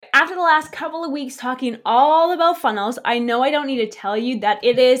after the last couple of weeks talking all about funnels, I know I don't need to tell you that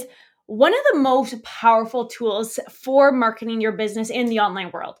it is one of the most powerful tools for marketing your business in the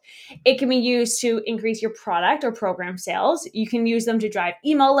online world. It can be used to increase your product or program sales. You can use them to drive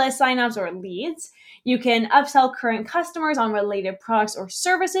email list signups or leads. You can upsell current customers on related products or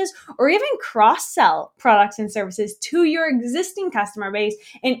services, or even cross-sell products and services to your existing customer base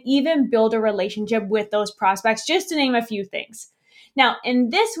and even build a relationship with those prospects, just to name a few things. Now,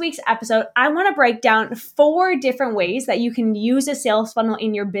 in this week's episode, I want to break down 4 different ways that you can use a sales funnel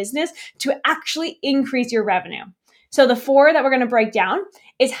in your business to actually increase your revenue. So the 4 that we're going to break down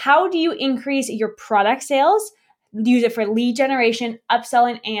is how do you increase your product sales, use it for lead generation,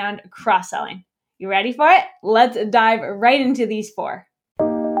 upselling, and cross-selling. You ready for it? Let's dive right into these 4.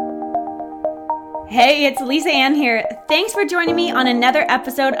 Hey, it's Lisa Ann here. Thanks for joining me on another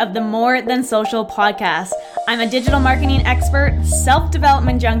episode of the More Than Social podcast. I'm a digital marketing expert,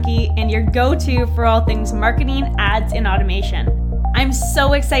 self-development junkie, and your go-to for all things marketing, ads, and automation. I'm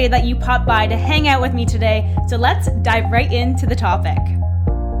so excited that you popped by to hang out with me today, so let's dive right into the topic.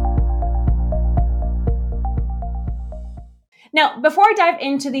 Now, before I dive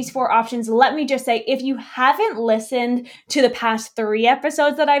into these 4 options, let me just say, if you haven't listened to the past 3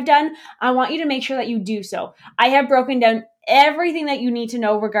 episodes that I've done, I want you to make sure that you do so. I have broken down everything that you need to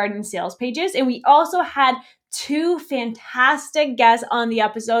know regarding sales pages, and we also had 2 fantastic guests on the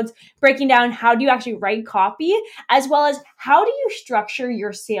episodes breaking down how do you actually write copy, as well as how do you structure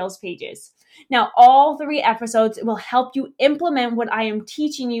your sales pages. Now, all 3 episodes will help you implement what I am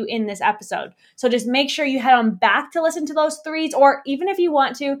teaching you in this episode. So just make sure you head on back to listen to those 3s, or even if you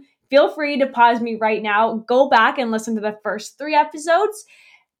want to, feel free to pause me right now, go back and listen to the first 3 episodes,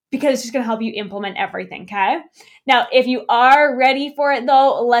 because it's just going to help you implement everything, okay? Now, if you are ready for it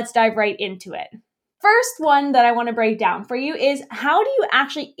though, let's dive right into it. First one that I want to break down for you is how do you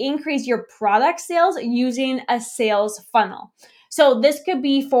actually increase your product sales using a sales funnel? So this could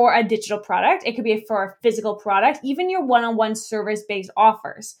be for a digital product. It could be for a physical product, even your one-on-one service-based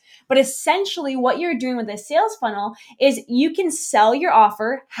offers. But essentially what you're doing with a sales funnel is you can sell your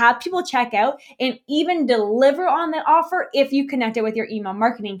offer, have people check out, and even deliver on the offer if you connect it with your email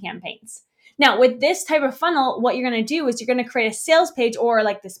marketing campaigns. Now, with this type of funnel, what you're going to do is you're going to create a sales page or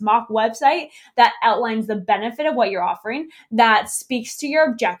like this mock website that outlines the benefit of what you're offering, that speaks to your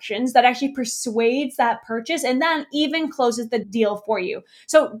objections, that actually persuades that purchase, and then even closes the deal for you.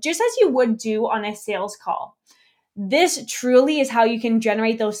 So just as you would do on a sales call, this truly is how you can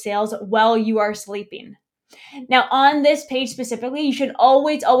generate those sales while you are sleeping. Now, on this page specifically, you should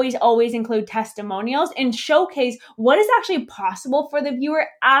always include testimonials and showcase what is actually possible for the viewer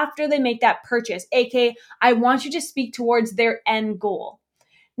after they make that purchase, aka I want you to speak towards their end goal.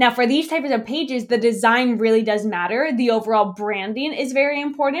 Now, for these types of pages, the design really does matter. The overall branding is very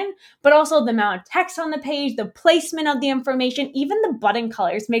important, but also the amount of text on the page, the placement of the information, even the button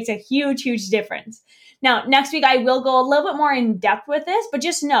colors makes a huge difference. Now, next week, I will go a little bit more in depth with this, but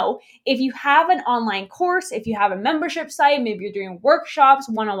just know if you have an online course, if you have a membership site, maybe you're doing workshops,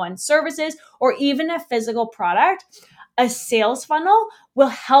 one-on-one services, or even a physical product, a sales funnel will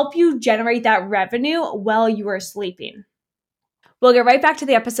help you generate that revenue while you are sleeping. We'll get right back to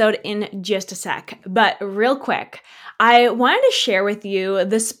the episode in just a sec, but real quick, I wanted to share with you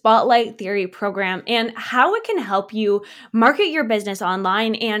the Spotlight Theory program and how it can help you market your business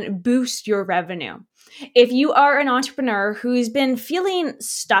online and boost your revenue. If you are an entrepreneur who's been feeling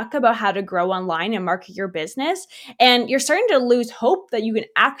stuck about how to grow online and market your business, and you're starting to lose hope that you can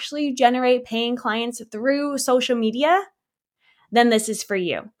actually generate paying clients through social media, then this is for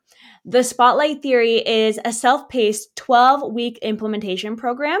you. The Spotlight Theory is a self-paced 12-week implementation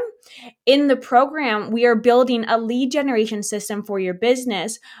program. In the program, we are building a lead generation system for your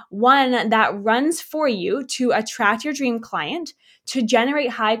business, one that runs for you to attract your dream client, to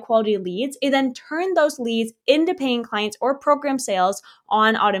generate high-quality leads, and then turn those leads into paying clients or program sales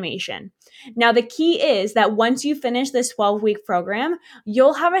on automation. Now, the key is that once you finish this 12-week program,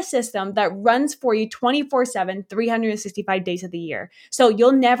 you'll have a system that runs for you 24/7, 365 days of the year. So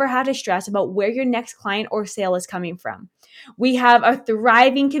you'll never have to stress about where your next client or sale is coming from. We have a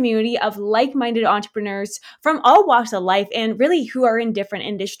thriving community of like-minded entrepreneurs from all walks of life and really who are in different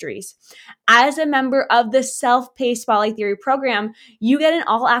industries. As a member of the Self-Paced Spotlight Theory program, you get an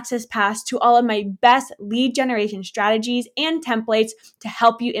all-access pass to all of my best lead generation strategies and templates to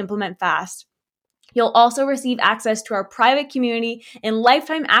help you implement fast. You'll also receive access to our private community and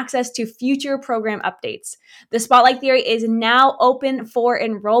lifetime access to future program updates. The Spotlight Theory is now open for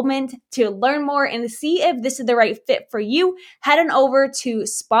enrollment. To learn more and see if this is the right fit for you, head on over to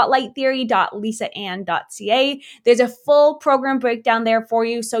spotlighttheory.lisaann.ca. There's a full program breakdown there for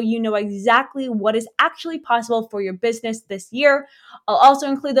you so you know exactly what is actually possible for your business this year. I'll also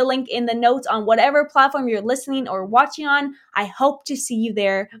include the link in the notes on whatever platform you're listening or watching on. I hope to see you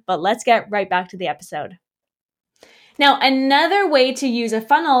there, but let's get right back to the episode. Now, another way to use a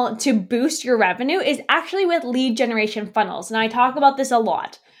funnel to boost your revenue is actually with lead generation funnels. And I talk about this a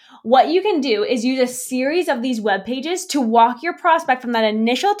lot. What you can do is use a series of these web pages to walk your prospect from that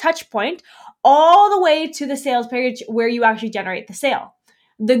initial touch point all the way to the sales page where you actually generate the sale.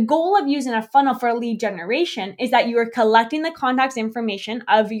 The goal of using a funnel for lead generation is that you are collecting the contacts information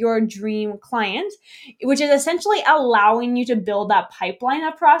of your dream client, which is essentially allowing you to build that pipeline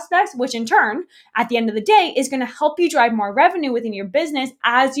of prospects, which in turn, at the end of the day, is going to help you drive more revenue within your business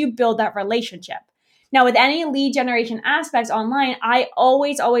as you build that relationship. Now, with any lead generation aspects online, I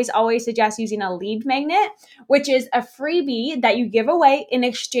always suggest using a lead magnet, which is a freebie that you give away in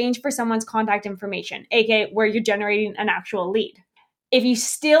exchange for someone's contact information, aka where you're generating an actual lead. If you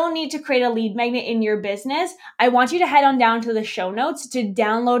still need to create a lead magnet in your business, I want you to head on down to the show notes to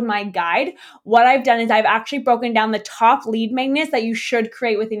download my guide. What I've done is I've actually broken down the top lead magnets that you should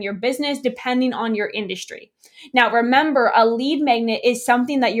create within your business depending on your industry. Now, remember, a lead magnet is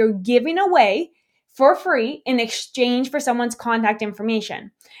something that you're giving away for free in exchange for someone's contact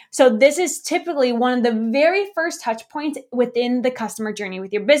information. So this is typically one of the very first touch points within the customer journey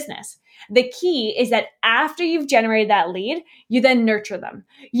with your business. The key is that after you've generated that lead, you then nurture them.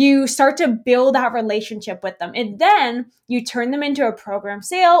 You start to build that relationship with them, and then you turn them into a program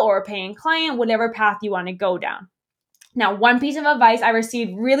sale or a paying client, whatever path you want to go down. Now, one piece of advice I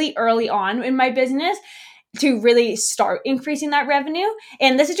received really early on in my business to really start increasing that revenue,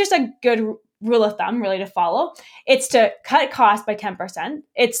 and this is just a good rule of thumb really to follow. It's to cut costs by 10%.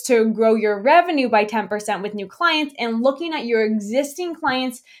 It's to grow your revenue by 10% with new clients and looking at your existing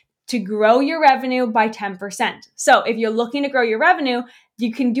clients to grow your revenue by 10%. So if you're looking to grow your revenue,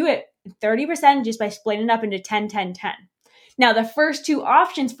 you can do it 30% just by splitting it up into 10, 10, 10. Now, the first two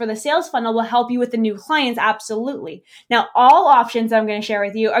options for the sales funnel will help you with the new clients, absolutely. Now, all options that I'm going to share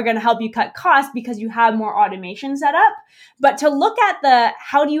with you are going to help you cut costs because you have more automation set up. But to look at the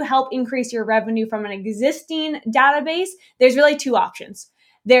how do you help increase your revenue from an existing database, there's really two options.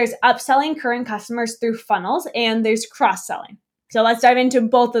 There's upselling current customers through funnels, and there's cross-selling. So let's dive into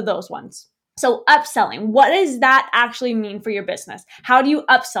both of those ones. So upselling, what does that actually mean for your business? How do you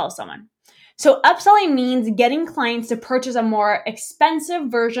upsell someone? So upselling means getting clients to purchase a more expensive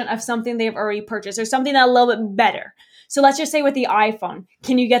version of something they've already purchased or something that's a little bit better. So let's just say with the iPhone,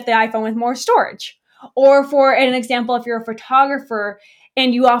 can you get the iPhone with more storage? Or for an example, if you're a photographer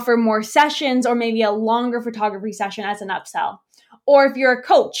and you offer more sessions or maybe a longer photography session as an upsell. Or if you're a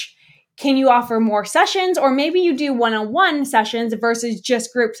coach, can you offer more sessions or maybe you do one-on-one sessions versus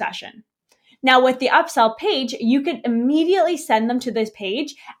just group session? Now, with the upsell page, you can immediately send them to this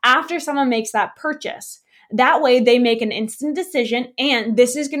page after someone makes that purchase. That way, they make an instant decision, and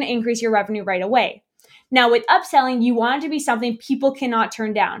this is going to increase your revenue right away. Now, with upselling, you want it to be something people cannot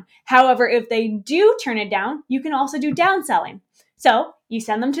turn down. However, if they do turn it down, you can also do downselling. So you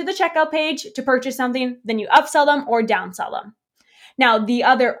send them to the checkout page to purchase something, then you upsell them or downsell them. Now, the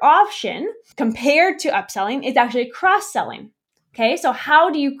other option compared to upselling is actually cross-selling. Okay, so how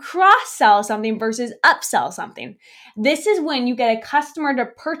do you cross-sell something versus upsell something? This is when you get a customer to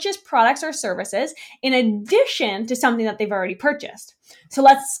purchase products or services in addition to something that they've already purchased. So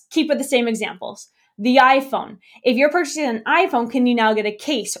let's keep with the same examples. The iPhone. If you're purchasing an iPhone, can you now get a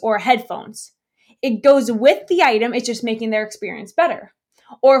case or headphones? It goes with the item, it's just making their experience better.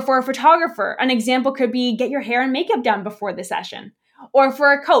 Or for a photographer, an example could be get your hair and makeup done before the session. Or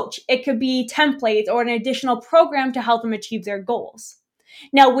for a coach, it could be templates or an additional program to help them achieve their goals.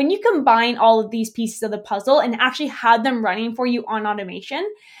 Now, when you combine all of these pieces of the puzzle and actually have them running for you on automation,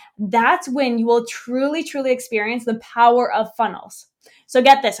 that's when you will truly experience the power of funnels. So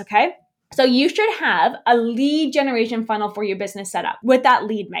get this, okay? So you should have a lead generation funnel for your business set up with that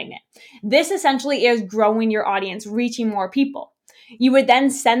lead magnet. This essentially is growing your audience, reaching more people. You would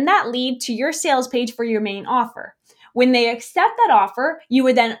then send that lead to your sales page for your main offer. When they accept that offer, you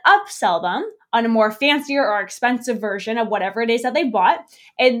would then upsell them on a more fancier or expensive version of whatever it is that they bought.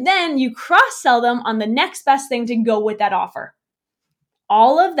 And then you cross-sell them on the next best thing to go with that offer.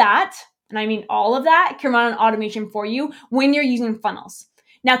 All of that, and I mean all of that, can run on automation for you when you're using funnels.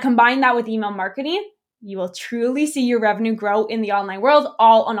 Now combine that with email marketing. you will truly see your revenue grow in the online world,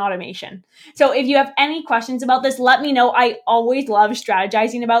 all on automation. So if you have any questions about this, let me know. I always love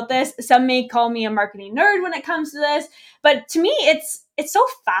strategizing about this. Some may call me a marketing nerd when it comes to this, but to me, it's so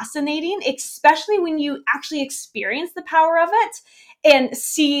fascinating, especially when you actually experience the power of it and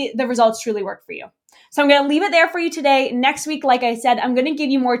see the results truly work for you. So I'm going to leave it there for you today. Next week, like I said, I'm going to give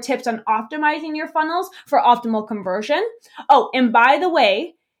you more tips on optimizing your funnels for optimal conversion. Oh, and by the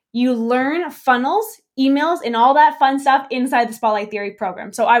way, you learn funnels, emails, and all that fun stuff inside the Spotlight Theory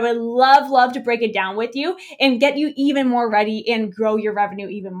program. So I would love to break it down with you and get you even more ready and grow your revenue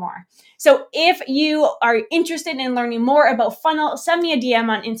even more. So if you are interested in learning more about funnel, send me a DM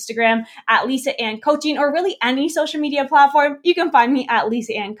on Instagram at Lisa Ann Coaching, or really any social media platform. You can find me at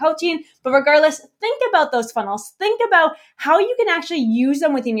Lisa Ann Coaching. But regardless, think about those funnels. Think about how you can actually use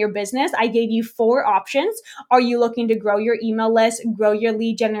them within your business. I gave you 4 options. Are you looking to grow your email list, grow your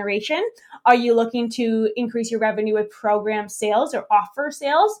lead generation? Are you looking to increase your revenue with program sales or offer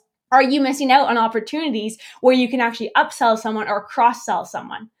sales? Are you missing out on opportunities where you can actually upsell someone or cross-sell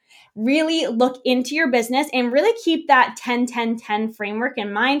someone? Really look into your business and really keep that 10-10-10 framework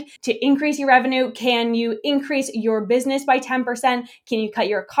in mind to increase your revenue. Can you increase your business by 10%? Can you cut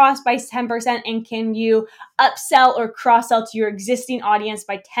your cost by 10%? And can you upsell or cross-sell to your existing audience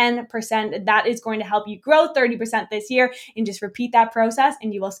by 10%? That is going to help you grow 30% this year, and just repeat that process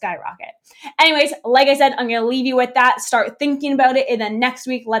and you will skyrocket. Anyways, like I said, I'm going to leave you with that. Start thinking about it, and then next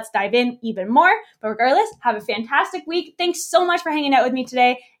week, let's dive in even more. But regardless, have a fantastic week. Thanks so much for hanging out with me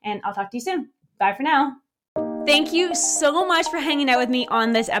today, and I'll talk to you soon. Bye for now. Thank you so much for hanging out with me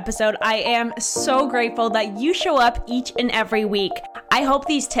on this episode. I am so grateful that you show up each and every week. I hope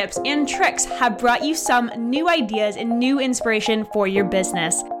these tips and tricks have brought you some new ideas and new inspiration for your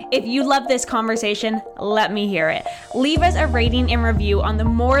business. If you love this conversation, let me hear it. Leave us a rating and review on the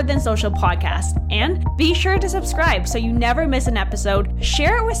More Than Social podcast, and be sure to subscribe so you never miss an episode.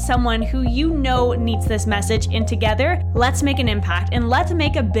 Share it with someone who you know needs this message, and together, let's make an impact and let's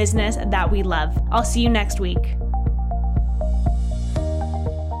make a business that we love. I'll see you next week.